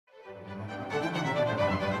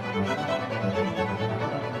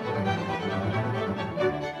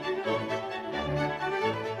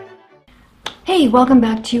Hey, welcome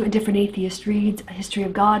back to A Different Atheist Reads A History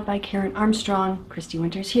of God by Karen Armstrong. Christy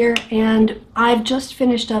Winters here, and I've just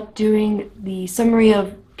finished up doing the summary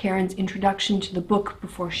of Karen's introduction to the book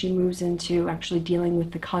before she moves into actually dealing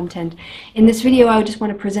with the content. In this video, I just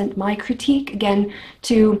want to present my critique, again,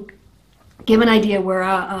 to give an idea where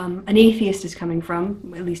an atheist is coming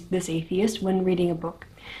from, at least this atheist, when reading a book.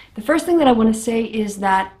 The first thing that I want to say is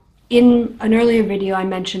that in an earlier video, I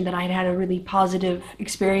mentioned that I had had a really positive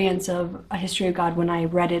experience of A History of God when I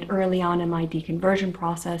read it early on in my deconversion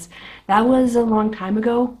process. That was a long time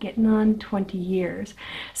ago, getting on 20 years.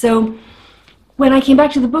 So when I came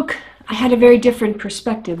back to the book, I had a very different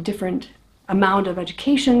perspective, different amount of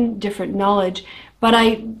education, different knowledge, but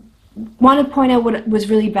I want to point out what was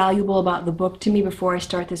really valuable about the book to me before I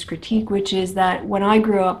start this critique, which is that when I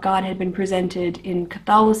grew up, God had been presented in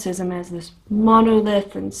Catholicism as this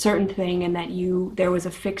monolith and certain thing, and that there was a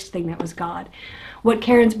fixed thing that was God. What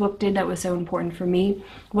Karen's book did that was so important for me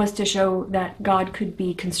was to show that God could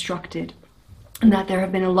be constructed, and that there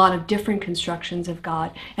have been a lot of different constructions of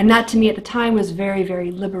God. And that to me at the time was very, very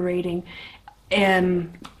liberating.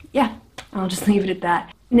 Yeah, I'll just leave it at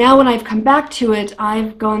that. Now when I've come back to it,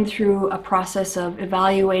 I've gone through a process of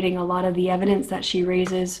evaluating a lot of the evidence that she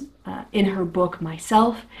raises in her book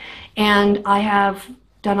myself, and I have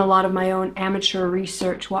done a lot of my own amateur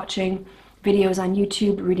research, watching videos on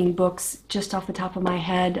YouTube, reading books. Just off the top of my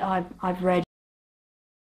head, I've read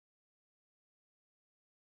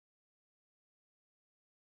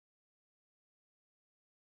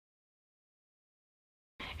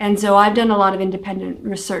and so I've done a lot of independent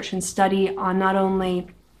research and study on not only,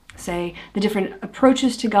 say, the different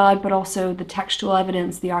approaches to God, but also the textual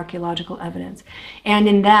evidence, the archaeological evidence. And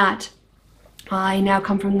in that, I now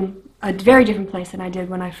come from a very different place than I did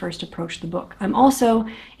when I first approached the book. I'm also,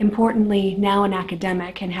 importantly, now an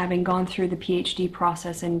academic, and having gone through the PhD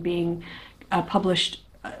process and being a published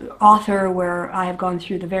author where I have gone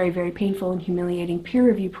through the very, very painful and humiliating peer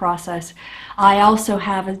review process, I also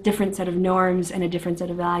have a different set of norms and a different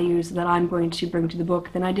set of values that I'm going to bring to the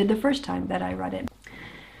book than I did the first time that I read it.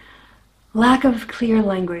 Lack of clear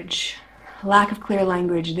language. Lack of clear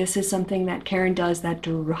language. This is something that Karen does that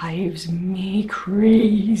drives me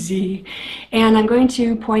crazy. And I'm going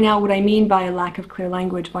to point out what I mean by a lack of clear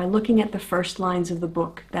language by looking at the first lines of the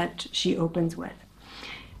book that she opens with.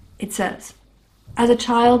 It says, "As a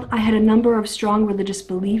child, I had a number of strong religious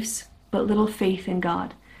beliefs, but little faith in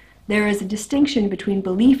God. There is a distinction between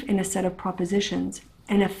belief in a set of propositions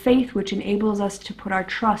and a faith which enables us to put our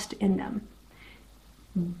trust in them."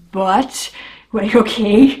 But,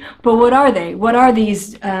 okay, but what are they? What are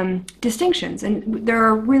these distinctions? And there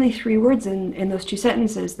are really three words in those two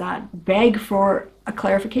sentences that beg for a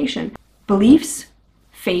clarification. Beliefs,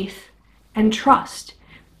 faith, and trust.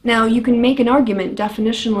 Now, you can make an argument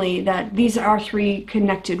definitionally that these are three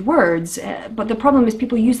connected words, but the problem is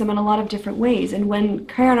people use them in a lot of different ways. And when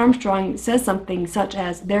Karen Armstrong says something such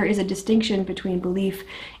as, there is a distinction between belief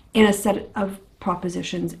in a set of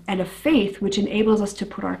propositions and a faith which enables us to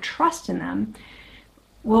put our trust in them,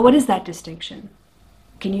 well, what is that distinction?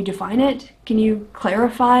 Can you define it? Can you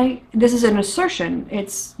clarify? This is an assertion,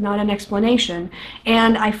 it's not an explanation.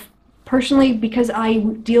 And I personally, because I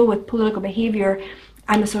deal with political behavior,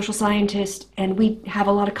 I'm a social scientist, and we have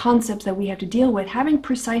a lot of concepts that we have to deal with. Having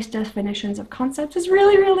precise definitions of concepts is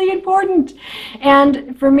really, really important.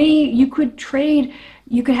 And for me, you could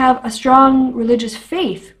have a strong religious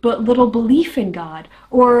faith, but little belief in God,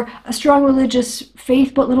 or a strong religious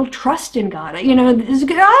faith, but little trust in God. You know,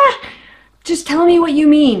 just tell me what you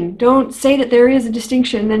mean. Don't say that there is a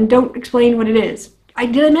distinction, then don't explain what it is.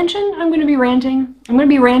 Did I mention I'm going to be ranting? I'm going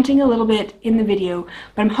to be ranting a little bit in the video,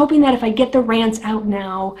 but I'm hoping that if I get the rants out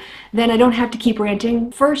now, then I don't have to keep ranting.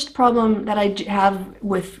 First problem that I have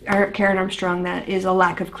with Karen Armstrong, that is a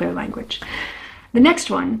lack of clear language. The next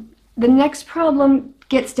problem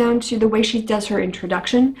gets down to the way she does her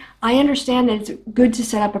introduction. I understand that it's good to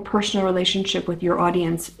set up a personal relationship with your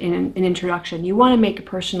audience in an introduction. You want to make a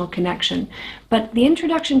personal connection, but the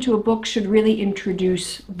introduction to a book should really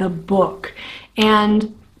introduce the book.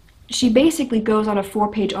 And she basically goes on a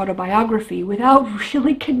 4-page autobiography without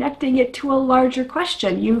really connecting it to a larger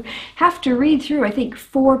question. You have to read through, I think,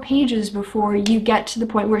 4 pages before you get to the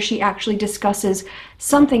point where she actually discusses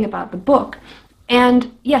something about the book.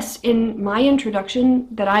 And yes, in my introduction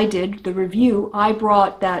that I did, the review, I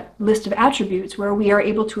brought that list of attributes where we are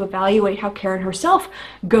able to evaluate how Karen herself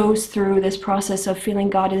goes through this process of feeling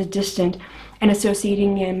God is distant and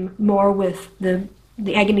associating him more with the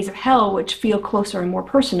agonies of hell, which feel closer and more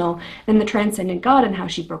personal than the transcendent God, and how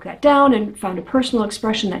she broke that down and found a personal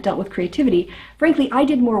expression that dealt with creativity. Frankly, I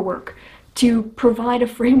did more work to provide a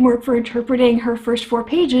framework for interpreting her first 4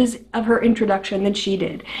 pages of her introduction than she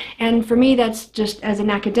did. And for me, that's just, as an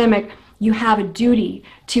academic, you have a duty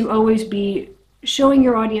to always be showing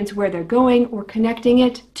your audience where they're going or connecting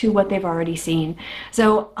it to what they've already seen.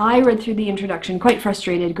 So I read through the introduction quite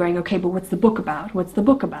frustrated, going, okay, but what's the book about? What's the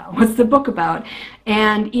book about? What's the book about?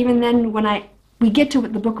 And even then, when we get to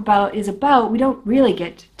what the book is about, we don't really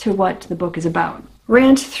get to what the book is about.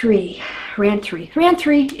 Rant 3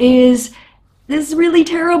 is this really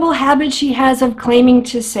terrible habit she has of claiming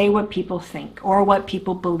to say what people think or what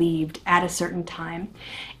people believed at a certain time.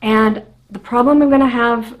 And the problem I'm going to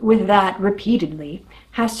have with that repeatedly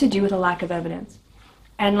has to do with a lack of evidence.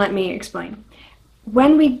 And let me explain.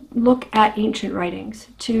 When we look at ancient writings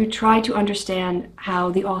to try to understand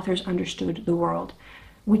how the authors understood the world,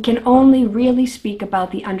 we can only really speak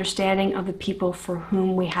about the understanding of the people for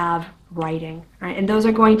whom we have writing, right? And those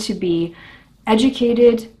are going to be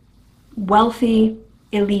educated, wealthy,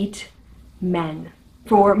 elite men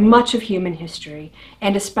for much of human history,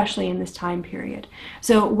 and especially in this time period.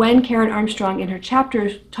 So when Karen Armstrong in her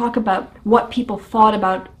chapters talk about what people thought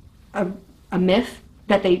about a myth,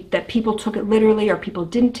 that people took it literally or people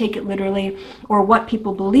didn't take it literally, or what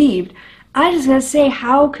people believed, I just gotta say,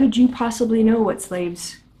 how could you possibly know what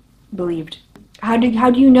slaves believed? How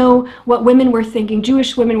do you know what women were thinking,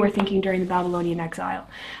 Jewish women were thinking during the Babylonian exile?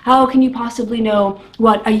 How can you possibly know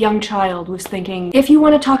what a young child was thinking? If you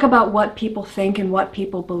want to talk about what people think and what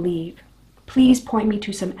people believe, please point me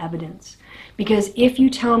to some evidence. Because if you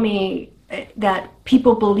tell me that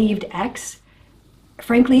people believed X,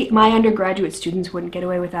 frankly, my undergraduate students wouldn't get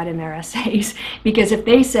away with that in their essays. Because if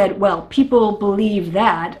they said, well, people believe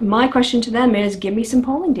that, my question to them is, give me some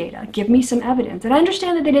polling data, give me some evidence. And I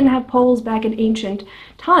understand that they didn't have polls back in ancient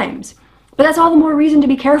times, but that's all the more reason to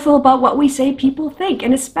be careful about what we say people think,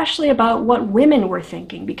 and especially about what women were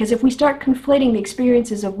thinking. Because if we start conflating the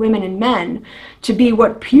experiences of women and men to be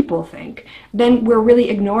what people think, then we're really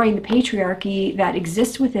ignoring the patriarchy that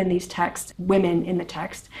exists within these texts, women in the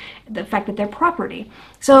text, the fact that they're property.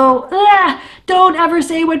 So, don't ever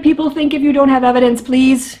say what people think if you don't have evidence,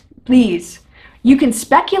 please. Please. You can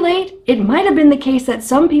speculate. It might have been the case that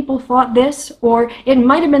some people thought this, or it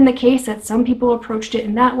might have been the case that some people approached it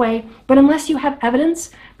in that way, but unless you have evidence,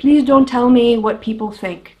 please don't tell me what people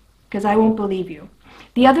think, because I won't believe you.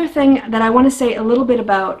 The other thing that I want to say a little bit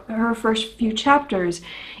about her first few chapters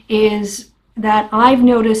is that I've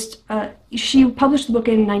noticed she published the book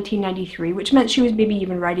in 1993, which meant she was maybe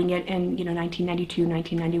even writing it in 1992,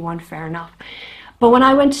 1991, fair enough. But when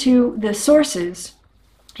I went to the sources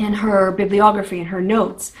in her bibliography and her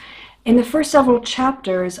notes, in the first several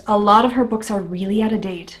chapters, a lot of her books are really out of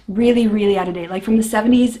date, really, really out of date, like from the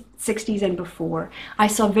 70s, 60s, and before. I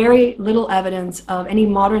saw very little evidence of any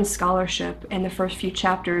modern scholarship in the first few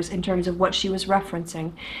chapters in terms of what she was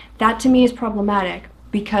referencing. That to me is problematic,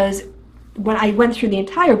 because when I went through the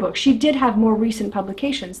entire book, she did have more recent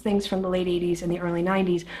publications, things from the late 80s and the early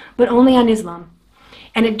 90s, but only on Islam.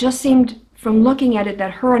 And it just seemed, from looking at it,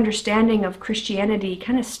 that her understanding of Christianity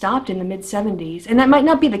kind of stopped in the mid-70s. And that might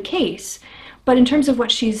not be the case, but in terms of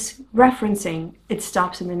what she's referencing, it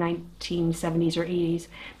stops in the 1970s or 80s.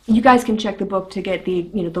 You guys can check the book to get the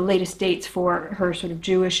latest dates for her sort of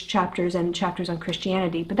Jewish chapters and chapters on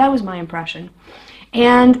Christianity, but that was my impression.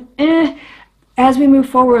 And as we move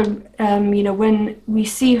forward, when we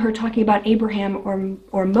see her talking about Abraham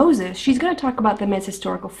or Moses, she's going to talk about them as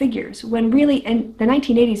historical figures, when really in the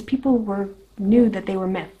 1980s people knew that they were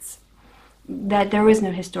myths, that there was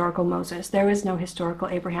no historical Moses, there was no historical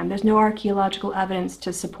Abraham, there's no archaeological evidence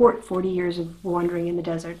to support 40 years of wandering in the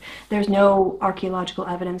desert, there's no archaeological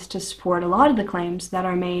evidence to support a lot of the claims that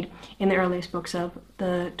are made in the earliest books of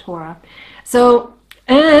the Torah. So,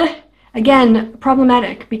 again,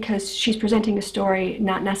 problematic, because she's presenting a story,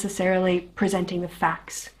 not necessarily presenting the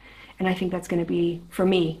facts. And I think that's going to be, for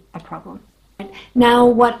me, a problem. Now,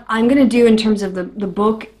 what I'm going to do in terms of the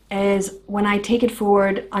book is, when I take it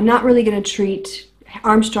forward, I'm not really going to treat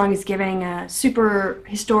Armstrong as giving a super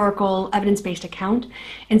historical, evidence-based account.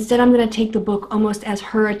 Instead, I'm going to take the book almost as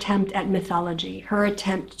her attempt at mythology, her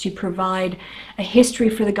attempt to provide a history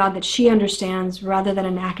for the God that she understands, rather than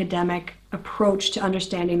an academic approach to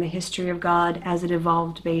understanding the history of God as it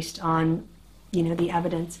evolved based on, the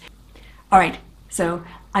evidence. All right, so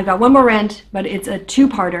I've got one more rant, but it's a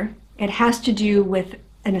two-parter. It has to do with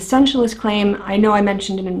an essentialist claim. I know I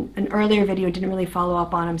mentioned in an earlier video, didn't really follow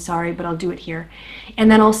up on, I'm sorry, but I'll do it here. And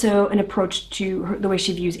then also an approach to the way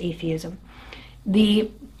she views atheism.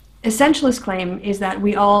 The essentialist claim is that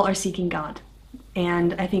we all are seeking God.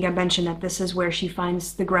 And I think I mentioned that this is where she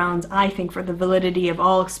finds the grounds, I think, for the validity of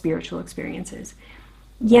all spiritual experiences.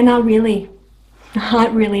 Yeah, not really.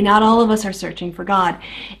 Not really. Not all of us are searching for God.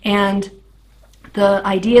 And the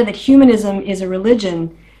idea that humanism is a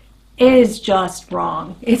religion is just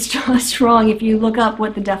wrong. It's just wrong if you look up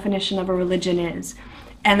what the definition of a religion is.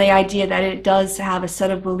 And the idea that it does have a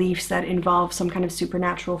set of beliefs that involve some kind of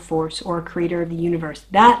supernatural force or a creator of the universe.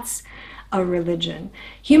 That's a religion.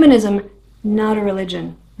 Humanism, not a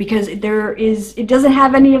religion. Because it doesn't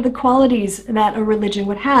have any of the qualities that a religion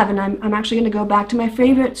would have. And I'm actually going to go back to my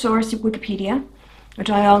favorite source, Wikipedia, which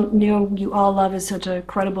I know you all love as such a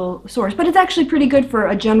credible source. But it's actually pretty good for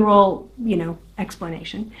a general,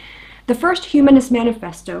 explanation. The first Humanist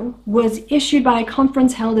Manifesto was issued by a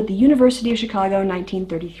conference held at the University of Chicago in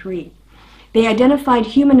 1933. They identified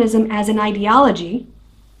humanism as an ideology,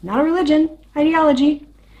 not a religion, ideology,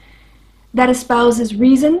 that espouses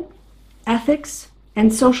reason, ethics,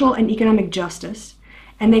 and social and economic justice,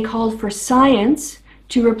 and they called for science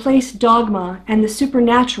to replace dogma and the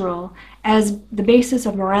supernatural as the basis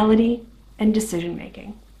of morality and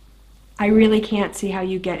decision-making. I really can't see how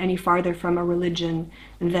you get any farther from a religion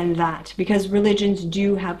than that, because religions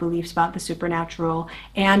do have beliefs about the supernatural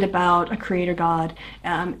and about a creator God,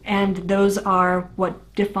 and those are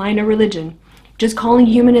what define a religion. Just calling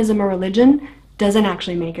humanism a religion doesn't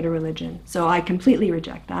actually make it a religion, so I completely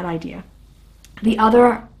reject that idea. The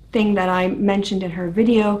other thing that I mentioned in her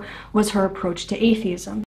video was her approach to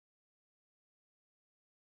atheism.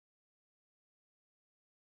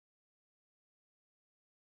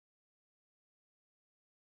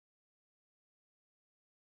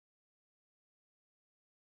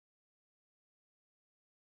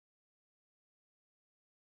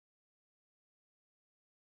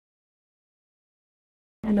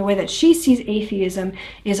 And the way that she sees atheism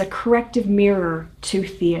is a corrective mirror to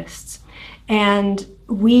theists. And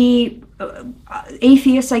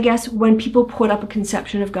atheists, I guess, when people put up a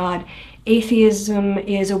conception of God, atheism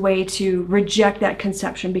is a way to reject that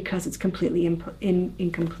conception because it's completely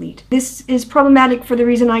incomplete. This is problematic for the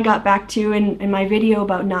reason I got back to in my video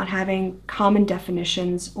about not having common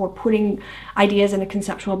definitions or putting ideas in a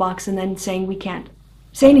conceptual box and then saying we can't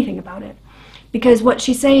say anything about it. Because what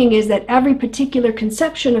she's saying is that every particular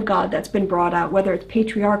conception of God that's been brought out, whether it's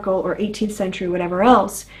patriarchal or 18th century, whatever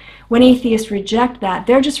else, when atheists reject that,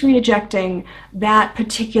 they're just rejecting that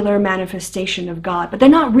particular manifestation of God. But they're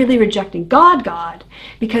not really rejecting God,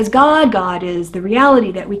 because God is the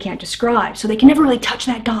reality that we can't describe. So they can never really touch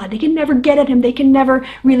that God. They can never get at him. They can never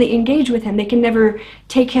really engage with him. They can never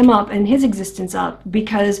take him up and his existence up,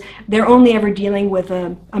 because they're only ever dealing with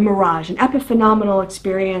a mirage, an epiphenomenal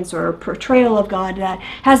experience or a portrayal of God that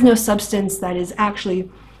has no substance, that is actually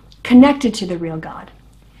connected to the real God.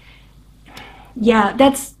 Yeah,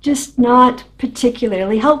 that's just not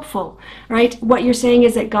particularly helpful, right? What you're saying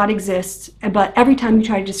is that God exists, but every time you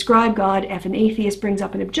try to describe God, if an atheist brings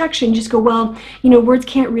up an objection, you just go, well, words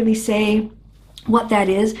can't really say what that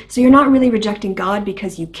is, so you're not really rejecting God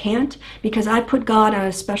because you can't, because I put God on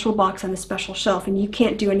a special box on a special shelf and you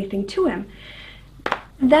can't do anything to him.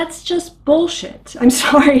 That's just bullshit. I'm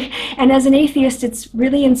sorry. And as an atheist, it's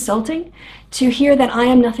really insulting to hear that I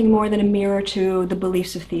am nothing more than a mirror to the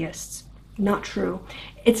beliefs of theists. Not true.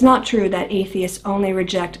 It's not true that atheists only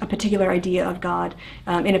reject a particular idea of God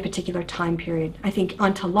in a particular time period. I think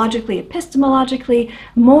ontologically, epistemologically,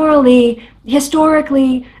 morally,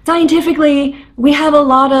 historically, scientifically, we have a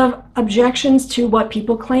lot of objections to what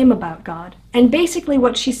people claim about God. And basically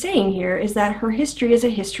what she's saying here is that her history is a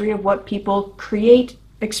history of what people create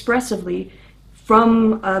expressively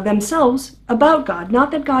from themselves about God.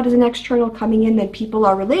 Not that God is an external coming in that people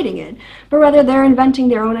are relating it, but rather they're inventing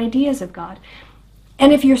their own ideas of God.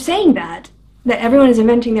 And if you're saying that everyone is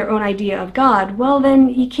inventing their own idea of God, well then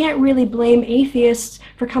you can't really blame atheists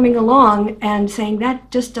for coming along and saying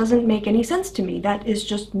that just doesn't make any sense to me. That is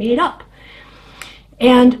just made up.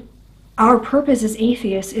 And our purpose as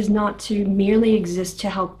atheists is not to merely exist to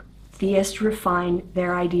help theists refine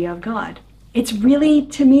their idea of God. It's really,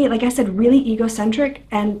 to me, like I said, really egocentric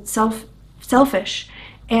and selfish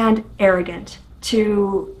and arrogant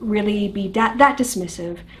to really be that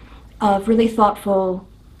dismissive of really thoughtful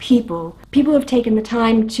people who have taken the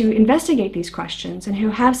time to investigate these questions and who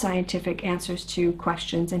have scientific answers to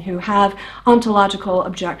questions and who have ontological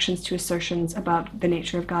objections to assertions about the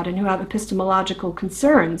nature of God and who have epistemological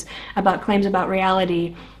concerns about claims about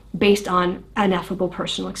reality based on ineffable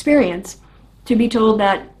personal experience. To be told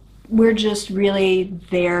that we're just really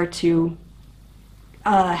there to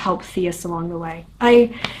help theists along the way. I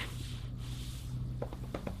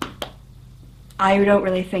don't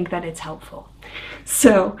really think that it's helpful.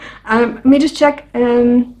 So let me just check.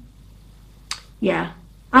 Yeah,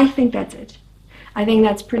 I think that's it. I think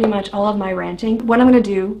that's pretty much all of my ranting. What I'm going to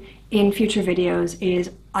do in future videos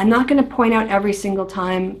is I'm not going to point out every single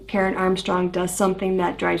time Karen Armstrong does something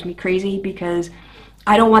that drives me crazy, because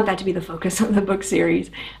I don't want that to be the focus of the book series.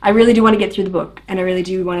 I really do want to get through the book, and I really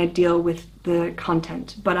do want to deal with the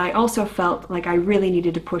content. But I also felt like I really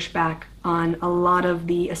needed to push back on a lot of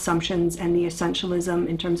the assumptions and the essentialism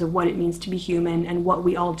in terms of what it means to be human and what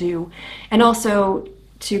we all do, and also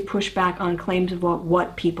to push back on claims about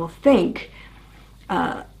what people think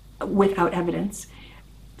without evidence,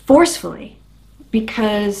 forcefully,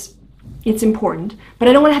 because it's important, but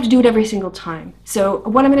I don't want to have to do it every single time. So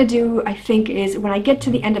what I'm going to do, I think, is when I get to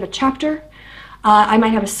the end of a chapter, I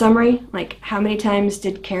might have a summary, like how many times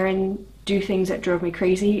did Karen do things that drove me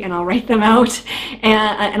crazy, and I'll write them out,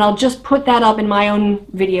 and I'll just put that up in my own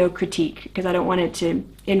video critique, because I don't want it to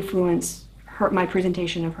influence my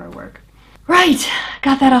presentation of her work. Right,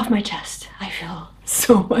 got that off my chest. I feel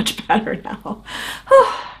so much better now.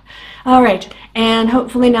 All right, and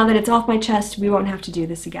hopefully now that it's off my chest, we won't have to do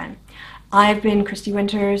this again. I've been Christy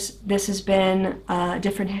Winters. This has been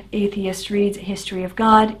Different Atheist Reads A History of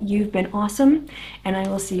God. You've been awesome, and I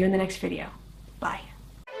will see you in the next video. Bye.